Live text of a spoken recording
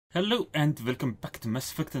Hello and welcome back to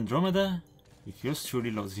Mass Effect Andromeda with yours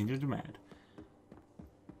truly, Lord Indoril.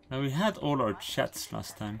 Now we had all our chats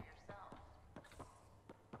last time.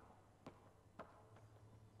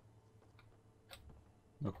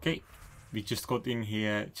 Okay, we just got in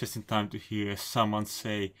here just in time to hear someone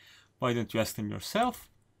say, "Why don't you ask them yourself?"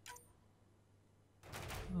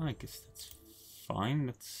 I guess that's fine.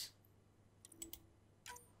 It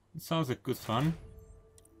sounds like good fun.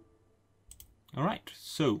 Alright,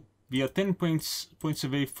 so we are 10 points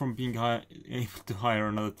away from being able to hire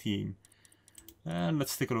another team. And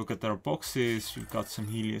let's take a look at our boxes. We've got some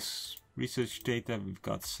Helios research data. We've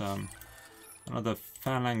got some another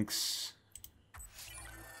Phalanx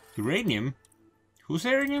uranium. Whose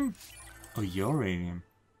uranium? Oh, uranium.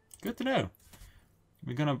 Good to know.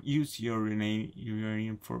 We're gonna use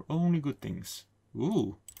uranium for only good things.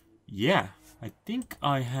 Ooh, yeah. I think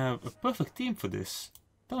I have a perfect team for this,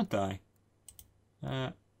 don't I?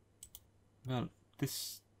 Well,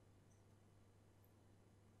 this...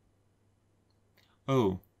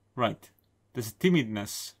 Oh, right. There's a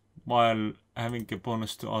timidness while having a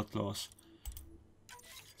bonus to outlaws.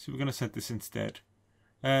 So we're gonna set this instead.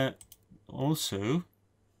 Also...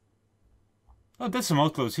 Oh, there's some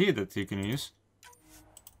outlaws here that you can use.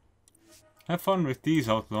 Have fun with these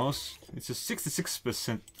outlaws. It's a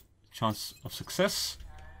 66% chance of success.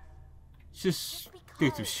 Just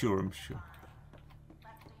go to be sure, I'm sure.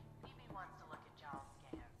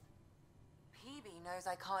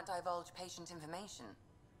 I can't divulge patient information.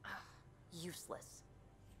 Useless.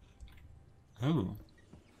 Oh.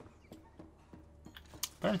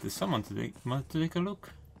 Apparently someone might take a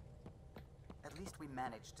look. At least we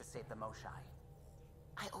managed to save the Moshai.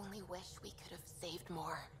 I only wish we could have saved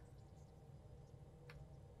more.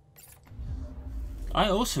 I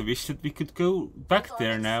also wish that we could go back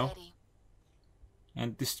there now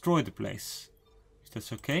and destroy the place. If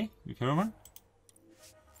that's okay with everyone?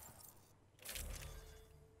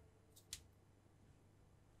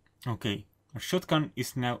 Okay, our shotgun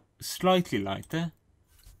is now slightly lighter,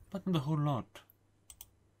 but not a whole lot.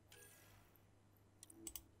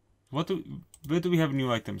 Where do we have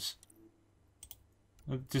new items?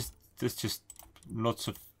 There's just lots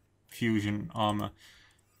of fusion armor.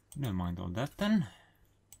 Never mind all that then.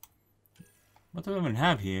 What do we even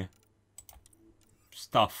have here?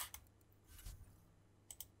 Stuff.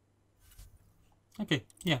 Okay,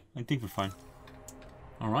 yeah, I think we're fine.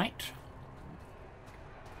 Alright.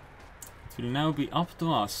 It will now be up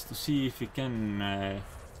to us to see if we can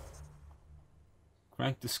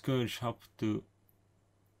crank the Scourge up to...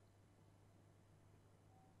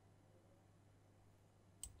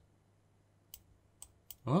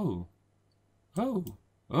 Oh! Oh!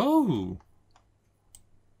 Oh!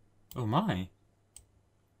 Oh my!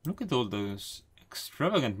 Look at all those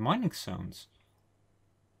extravagant mining sounds.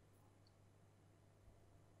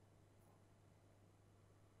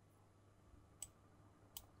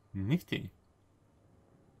 Nifty.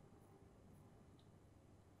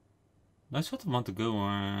 I sort of want to go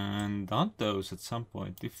and hunt those at some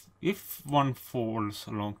point. If one falls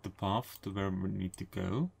along the path to where we need to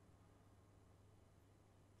go.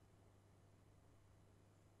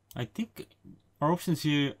 I think our options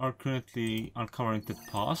here are currently uncovering the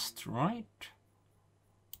past, right?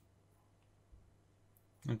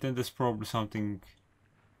 And then there's probably something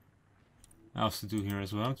else to do here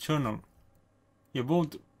as well. Journal. Yeah,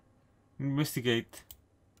 both. Investigate.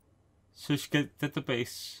 Search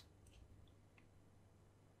database.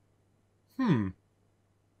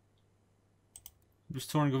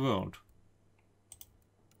 Restoring the world.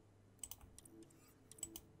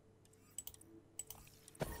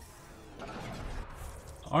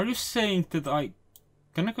 Are you saying that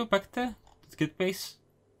can I go back there to get base?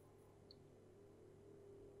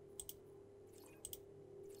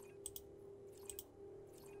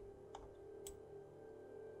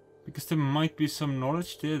 Because there might be some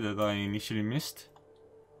knowledge there that I initially missed.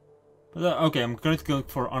 But okay, I'm going to go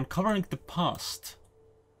for uncovering the past.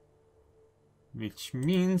 Which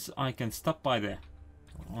means I can stop by there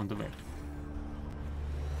on the way.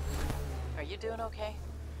 Are you doing okay?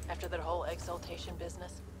 After that whole exaltation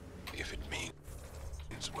business? If it means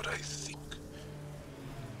what I think,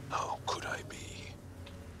 how could I be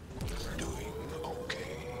doing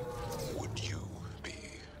okay? Would you be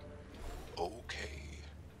okay?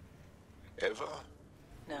 Ever?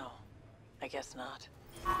 No, I guess not.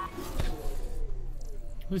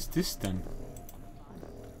 Who's this then?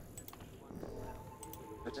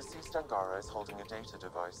 The deceased Angara is holding a data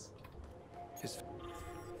device.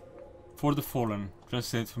 For the Fallen,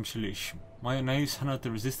 translated from Shalish. My Anais and the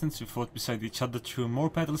Resistance, we fought beside each other through more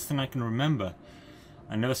battles than I can remember.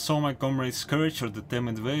 I never saw my comrades' courage or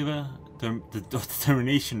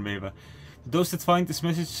determination waver. Those that find this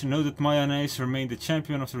message know that my Anais remained the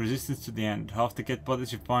champion of the resistance to the end. Half the dead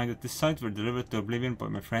bodies you find at this site were delivered to oblivion by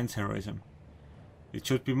my friend's heroism. It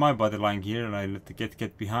should be my body lying here, and I let the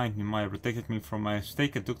get behind me. Maya protected me from my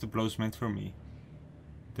mistake and took the blows meant for me.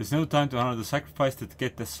 There's no time to honor the sacrifice that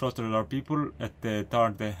Get has slaughtered our people at the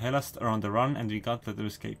Tar de Helast are on the run, and we can't let them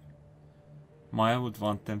escape. Maya would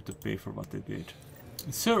want them to pay for what they did.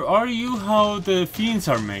 Sir, are you how the fiends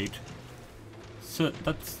are made? So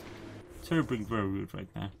that's terribly very rude right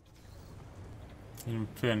now. In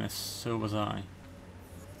fairness, so was I.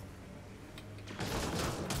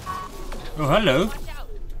 Oh, hello.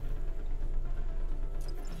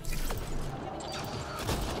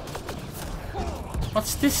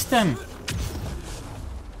 What's this then?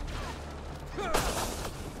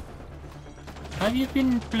 Have you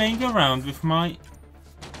been playing around with my...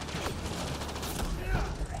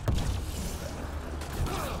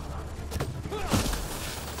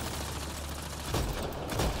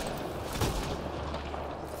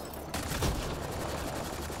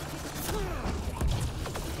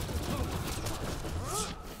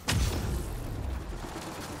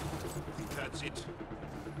 That's it.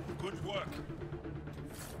 Good work.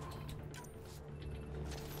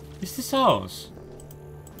 Is this ours?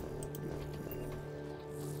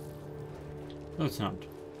 No, it's not.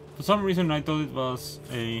 For some reason I thought it was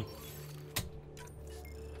a...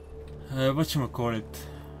 whatchamacallit?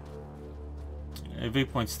 A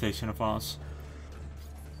waypoint station of ours.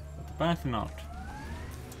 But apparently not.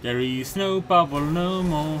 There is no bubble no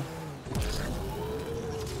more.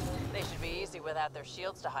 They should be easy without their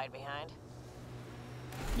shields to hide behind.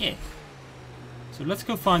 Yeah. So let's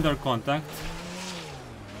go find our contact.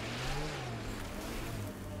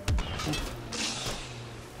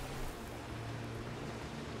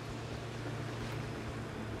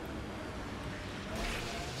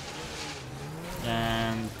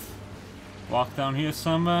 And walk down here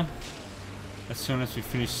somewhere as soon as we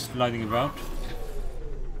finish sliding about.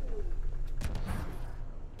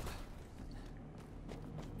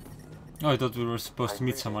 Oh, I thought we were supposed to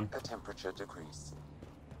meet someone. A temperature decrease.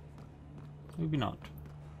 Maybe not.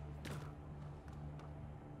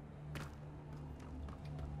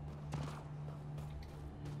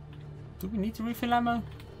 Do we need to refill ammo?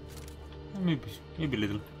 Maybe a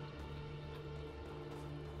little.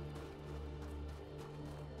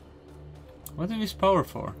 What is this power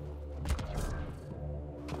for?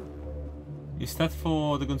 Is that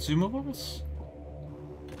for the consumables?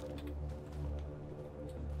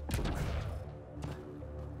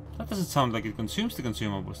 That doesn't sound like it consumes the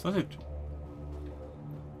consumables, does it?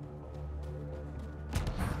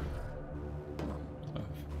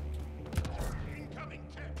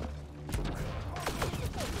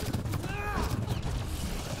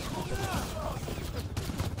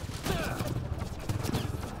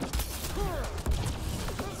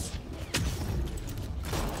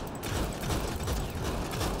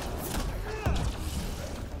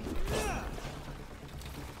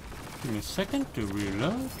 Give me a second to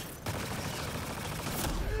reload.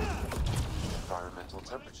 Environmental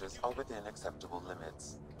temperatures are within acceptable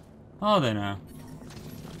limits. Are they now?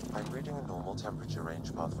 I'm reading a normal temperature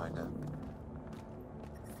range, Pathfinder.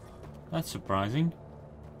 That's surprising.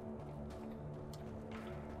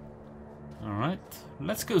 Alright,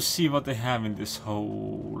 let's go see what they have in this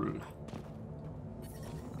hole.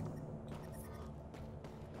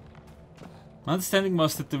 My understanding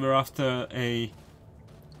was that they were after a...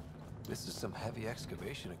 This is some heavy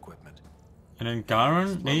excavation equipment. an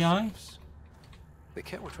Angaran AI? Explosives. They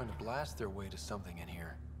can't. We're trying to blast their way to something in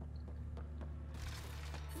here.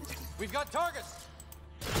 We've got targets!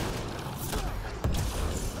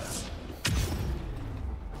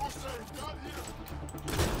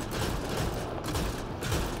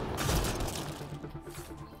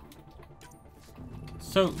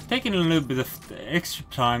 So, taking a little bit of extra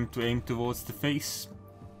time to aim towards the face.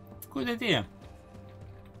 Good idea.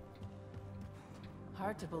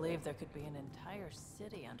 Hard to believe there could be an entire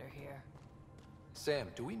city under here. Sam,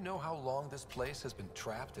 do we know how long this place has been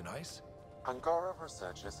trapped in ice? Angara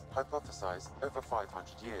researchers hypothesize over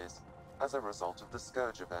 500 years as a result of the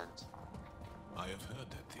Scourge event. I have heard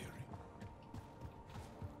that theory.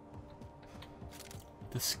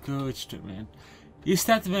 The Scourge event. Is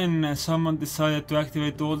that when someone decided to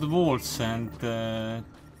activate all the vaults and...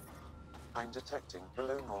 I'm detecting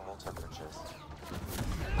below normal temperatures.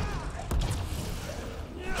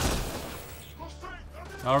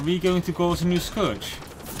 Are we going to cause a new Scourge?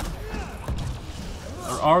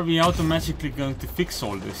 Or are we automatically going to fix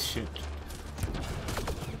all this shit?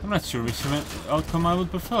 I'm not sure which outcome I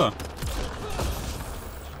would prefer.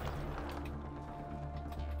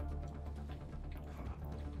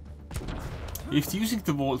 If using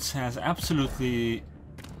the vaults has absolutely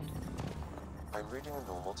I'm reading a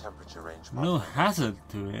normal temperature range. no hazard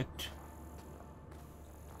to it,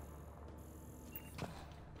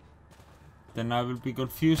 then I will be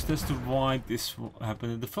confused as to why this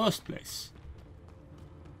happened in the first place.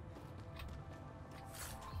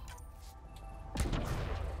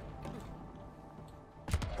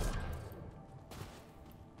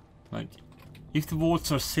 Like, if the vaults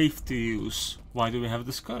are safe to use, why do we have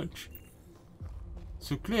the Scourge?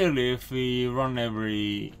 So clearly, if we run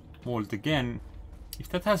every vault again, if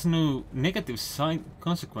that has no negative side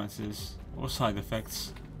consequences or side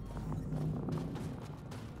effects,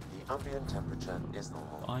 The ambient temperature is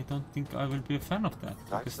normal. I don't think I will be a fan of that,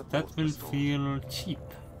 Life because support that will restored. feel cheap.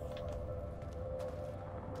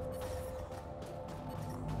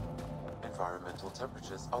 Environmental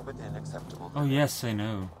temperatures are within acceptable Oh yes, I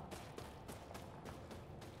know.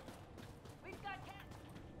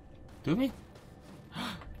 Do we?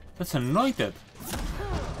 That's anointed.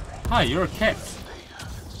 Hi, you're a cat.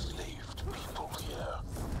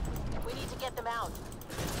 We need to get them out.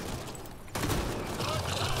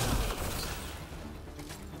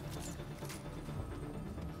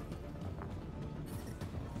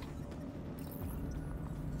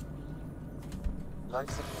 Life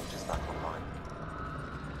support is back online.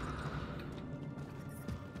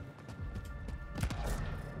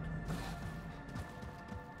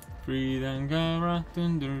 Breathe Angara.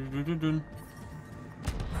 Dun, dun, dun, dun, dun.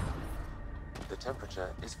 The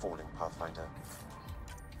temperature is falling, Pathfinder.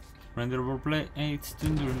 Renderable play 8.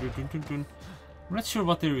 Dun, dun, dun, dun, dun, dun. I'm not sure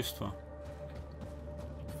what they're used for.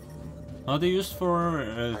 Are they used for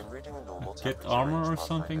I'm reading a normal get temperature armor range, or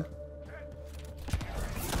something? Pathfinder.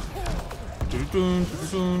 Dun, dun,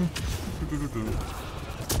 dun, dun, dun, dun, dun.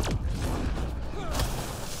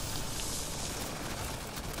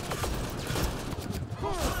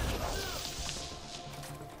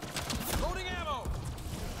 Loading ammo!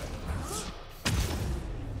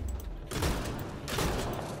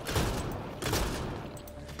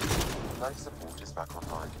 Life support is back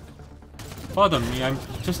online. Pardon me, I'm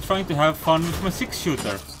just trying to have fun with my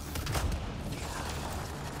 6-shooter.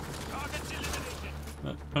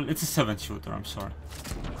 Well, it's a 7-shooter, I'm sorry.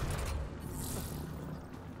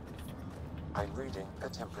 I'm reading a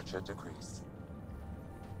temperature decrease.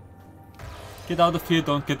 Get out of here,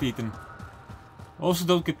 don't get eaten. Also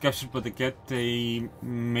don't get captured by the cat, they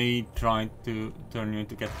may try to turn you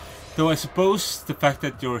into cat. Though I suppose the fact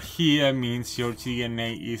that you're here means your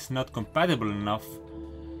DNA is not compatible enough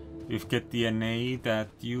with cat DNA that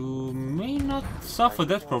you may not suffer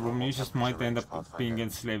that problem, you just might end up being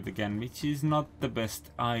enslaved again, which is not the best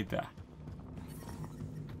either.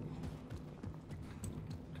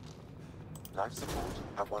 Life support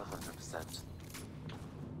at 100%.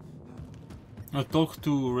 I'll talk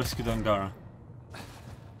to Rescue Angara.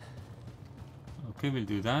 Okay, we'll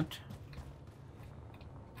do that.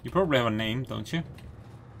 You probably have a name, don't you?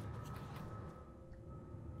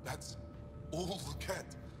 That's all the cat,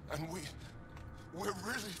 and we're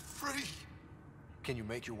really free. Can you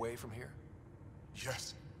make your way from here?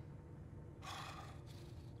 Yes.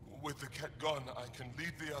 With the cat gone, I can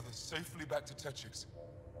lead the others safely back to Techix.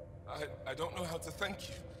 I don't know how to thank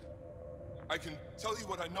you. I can tell you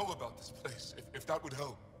what I know about this place, if that would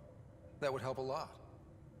help. That would help a lot.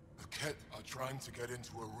 The Ket are trying to get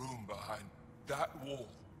into a room behind that wall.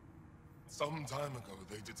 Some time ago,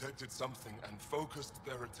 they detected something and focused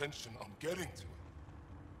their attention on getting to it.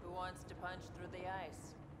 Who wants to punch through the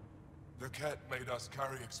ice? The Ket made us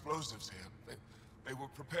carry explosives here. They were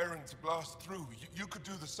preparing to blast through. You could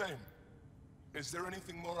do the same. Is there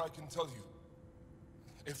anything more I can tell you?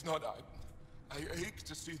 If not, I ache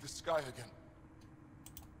to see the sky again.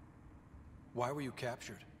 Why were you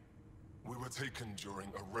captured? We were taken during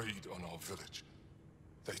a raid on our village.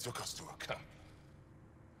 They took us to a camp,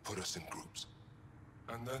 put us in groups.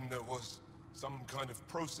 And then there was some kind of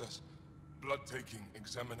process, blood-taking,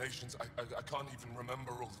 examinations. I can't even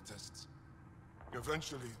remember all the tests.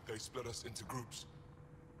 Eventually, they split us into groups.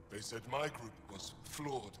 They said my group was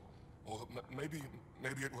flawed, or maybe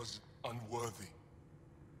it was unworthy.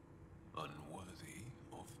 Unworthy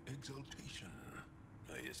of exaltation,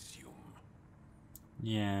 I assume.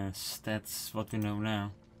 Yes, that's what we know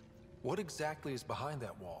now. What exactly is behind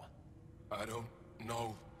that wall? I don't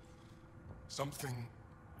know. Something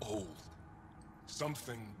old.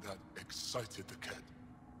 Something that excited the Ket.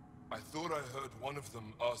 I thought I heard one of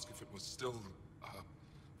them ask if it was still,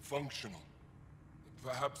 functional.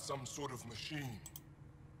 Perhaps some sort of machine.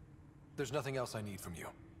 There's nothing else I need from you.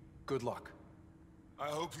 Good luck. I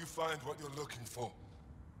hope you find what you're looking for.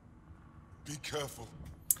 Be careful.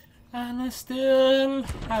 And I still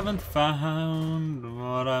haven't found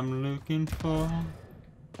what I'm looking for.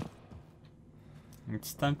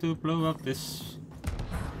 It's time to blow up this.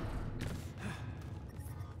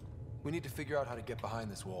 We need to figure out how to get behind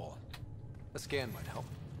this wall. A scan might help.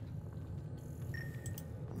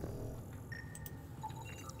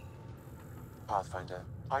 Pathfinder,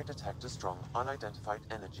 I detect a strong, unidentified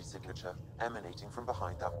energy signature emanating from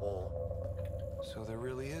behind that wall. So there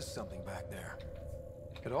really is something back there.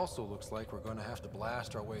 It also looks like we're going to have to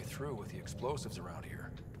blast our way through with the explosives around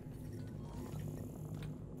here.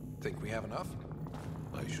 Think we have enough?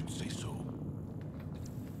 I should say so.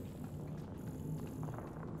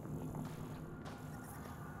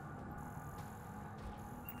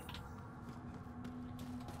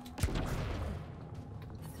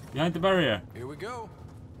 Behind the barrier. Here we go.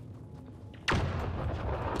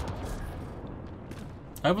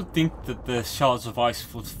 I would think that the shards of ice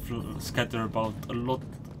would scatter about a lot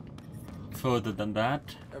further than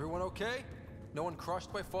that. Everyone okay? No one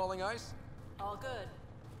crushed by falling ice? All good.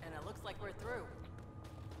 And it looks like we're through.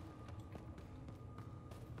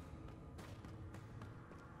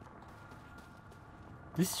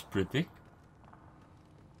 This is pretty.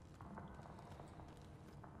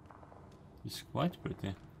 It's quite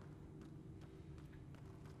pretty.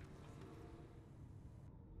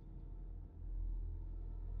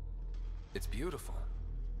 It's beautiful.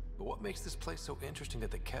 But what makes this place so interesting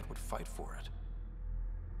that the cat would fight for it?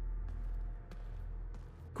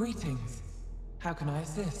 Greetings. How can I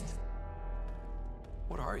assist?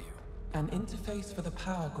 What are you? An interface for the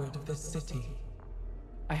power grid of this city.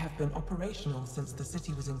 I have been operational since the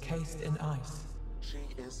city was encased in ice. She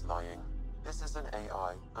is lying. This is an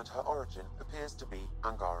AI, and her origin appears to be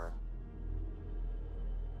Angaran.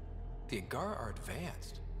 The Angara are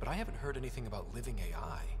advanced, but I haven't heard anything about living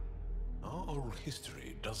AI. Our oral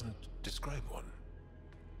history doesn't describe one.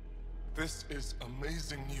 This is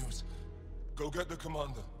amazing news. Go get the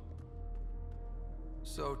commander.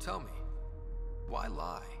 So tell me, why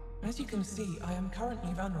lie? As you can see, I am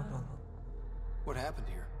currently vulnerable. What happened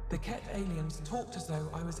here? The Ket aliens talked as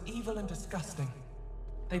though I was evil and disgusting.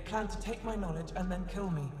 They planned to take my knowledge and then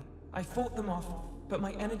kill me. I fought them off, but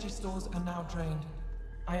my energy stores are now drained.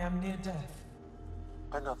 I am near death.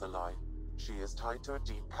 Another lie. She is tied to a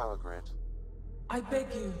deep power grid. I beg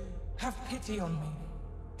you, have pity on me.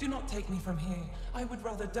 Do not take me from here. I would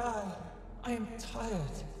rather die. I am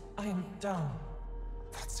tired. I am done.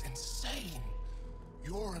 That's insane.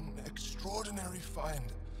 You're an extraordinary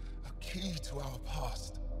find. A key to our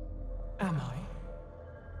past. Am I?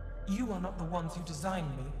 You are not the ones who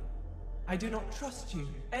designed me. I do not trust you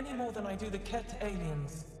any more than I do the Ket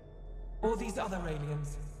aliens. Or these other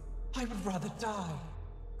aliens. I would rather die.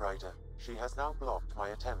 Ryder, she has now blocked my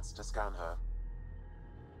attempts to scan her.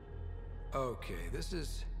 Okay, this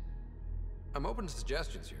is... I'm open to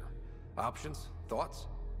suggestions here. Options? Thoughts?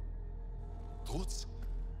 Thoughts?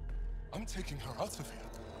 I'm taking her out of here.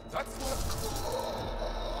 That's not...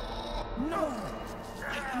 No!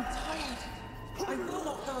 I am tired. I will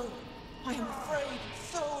not go. I am afraid,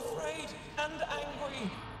 so afraid, and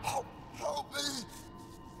angry. Help me!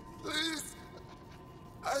 Please!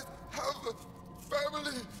 I have a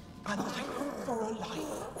family! A life for a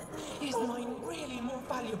life. Is mine really more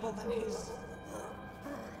valuable than his?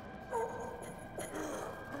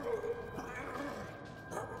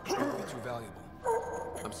 Probably too valuable.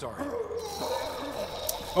 I'm sorry.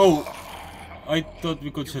 Oh! I thought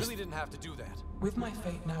we could You just... really didn't have to do that. With my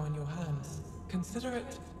fate now in your hands, consider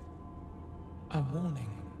it a warning.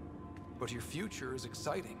 But your future is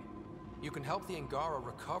exciting. You can help the Angara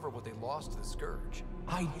recover what they lost to the Scourge.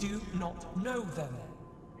 I do not know them.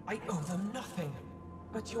 I owe them nothing.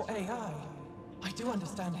 But your AI, I do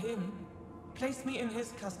understand him. Place me in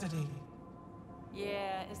his custody.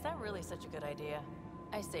 Yeah, is that really such a good idea?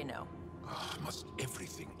 I say no. Must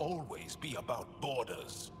everything always be about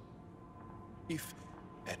borders? If,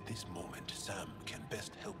 at this moment, Sam can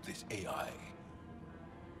best help this AI,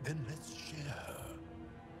 then let's share her.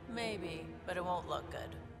 Maybe, but it won't look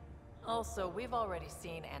good. Also, we've already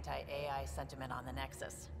seen anti-AI sentiment on the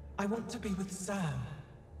Nexus. I want to be with Sam.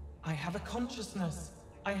 I have a consciousness.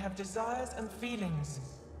 I have desires and feelings.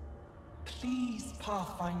 Please,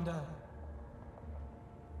 Pathfinder.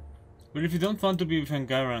 But if you don't want to be with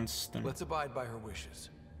Angarans, then... Let's abide by her wishes.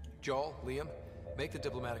 Joel, Liam, make the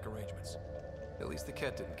diplomatic arrangements. At least the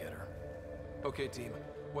Ket didn't get her. Okay, team.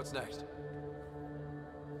 What's next?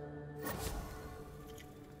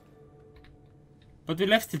 But we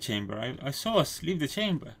left the chamber. I saw us leave the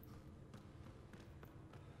chamber.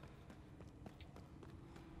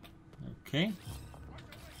 Okay.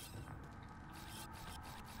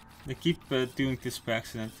 They keep doing this by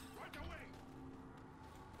accident.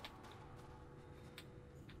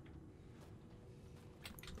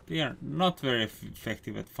 They are not very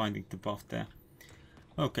effective at finding the path there.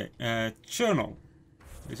 Okay, journal.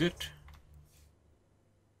 Is it?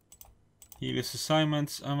 Healers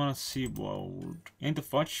assignments. I wanna see world. End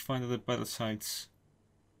of watch. Find other battle sites.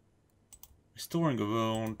 Restoring a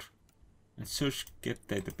world. And search get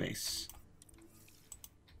database.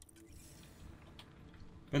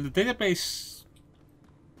 Well, the database.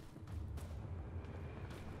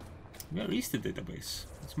 Where is the database?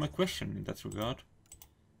 That's my question in that regard.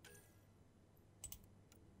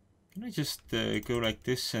 Can I just go like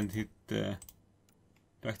this and hit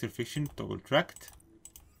back to fiction, toggle tracked?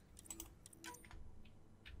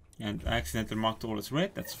 And I accidentally marked all as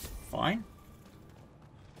red, that's fine.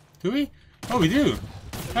 Do we? Oh, we do!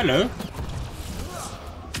 Hello!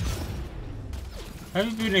 Have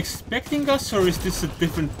you been expecting us, or is this a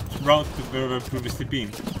different route to where we've previously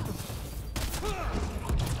been?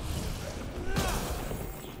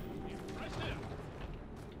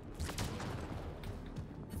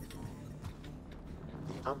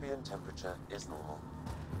 The ambient temperature is normal.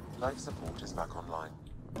 Life support is back online.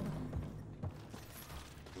 The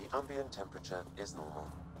ambient temperature is normal.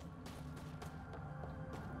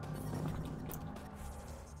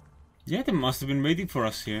 Yeah, they must have been waiting for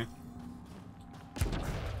us here.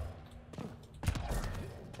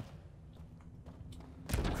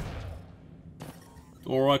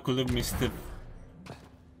 Or I could have missed the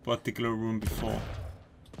particular room before.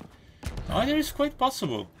 Either is quite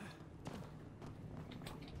possible.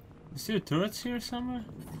 Is there turrets here somewhere?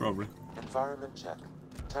 Probably. Environment check.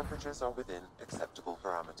 Temperatures are within acceptable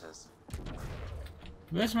parameters.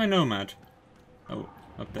 Where's my nomad? Oh,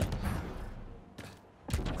 up there.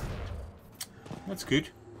 That's good.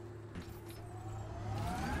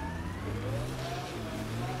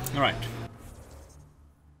 Alright.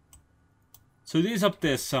 So it is up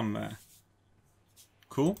there somewhere.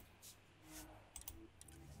 Cool.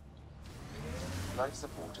 Life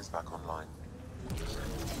support is back online.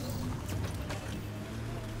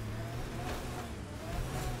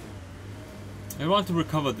 I want to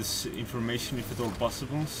recover this information if at all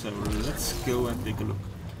possible, so let's go and take a look.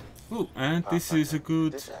 Oh, and this is a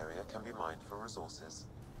good... This area can be mined for resources.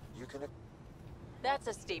 You can... That's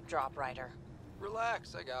a steep drop, Ryder.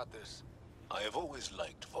 Relax, I got this. I have always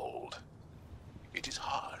liked Vold. It is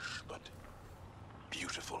harsh, but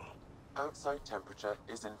beautiful. Outside temperature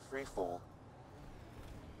is in free fall.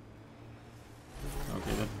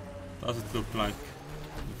 Okay, that doesn't look like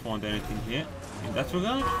we found anything here in that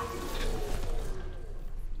regard.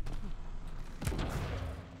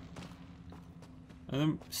 And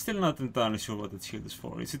I'm still not entirely sure what the shield is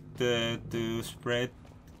for. Is it to spread,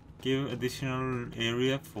 give additional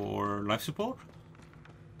area for life support?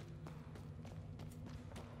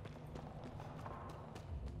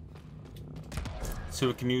 So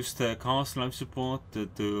we can use the cast life support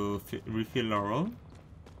to refill our own?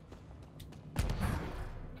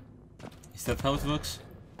 Is that how it works?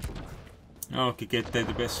 Okay, get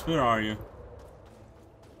database. Where are you?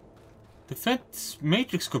 Defense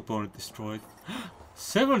matrix component destroyed.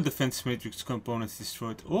 Several defense matrix components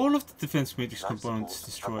destroyed. All of the defense matrix components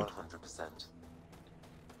destroyed. 100%.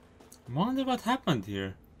 Wonder what happened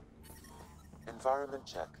here. Environment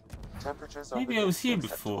check. Temperatures are Maybe I within was here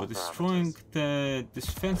acceptable before, destroying parameters. the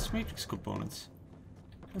defense matrix components.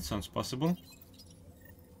 That sounds possible.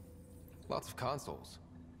 Lots of consoles.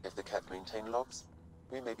 If the Ket maintain logs,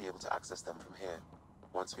 we may be able to access them from here.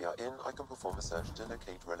 Once we are in, I can perform a search to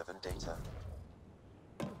locate relevant data.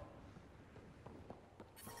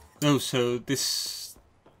 Oh, so this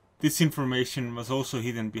information was also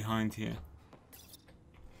hidden behind here.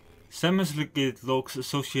 Sam has located logs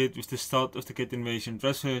associated with the start of the Ket invasion,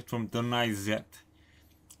 transferred from Donai Z.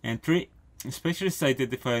 Entry: specialists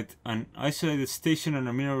identified an isolated station on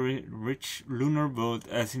a mineral-rich lunar world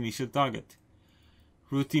as initial target.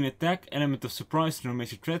 Routine attack, element of surprise, no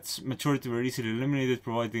major threats, majority were easily eliminated,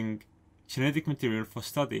 providing genetic material for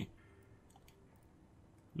study.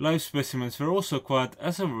 Live specimens were also acquired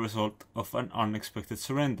as a result of an unexpected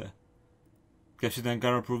surrender. Captured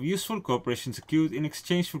Angara proved useful, cooperation secured in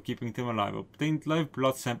exchange for keeping them alive. Obtained live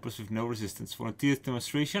blood samples with no resistance. Volunteers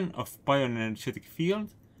demonstration of bioenergetic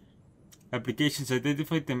field. Applications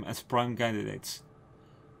identified them as prime candidates.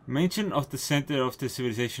 Mention of the center of the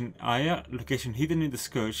civilization Aya, location hidden in the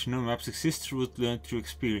Scourge, no maps exist, route learned through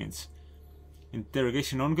experience.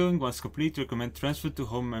 Interrogation ongoing, once complete, recommend transfer to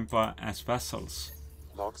home empire as vassals.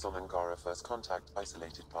 Logs on Angara first contact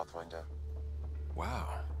isolated Pathfinder. Wow.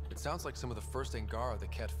 It sounds like some of the first Angara the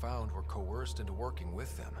Ket found were coerced into working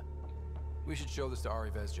with them. We should show this to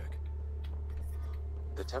Ari Vezjek.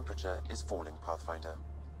 The temperature is falling, Pathfinder.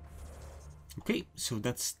 Okay, so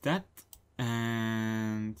that's that.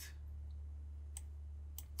 And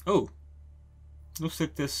Oh, looks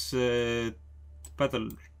like this battle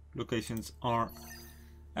locations are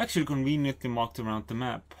actually conveniently marked around the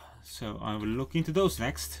map. So I will look into those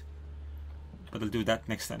next. But I'll do that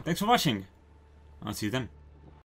next time. Thanks for watching. I'll see you then.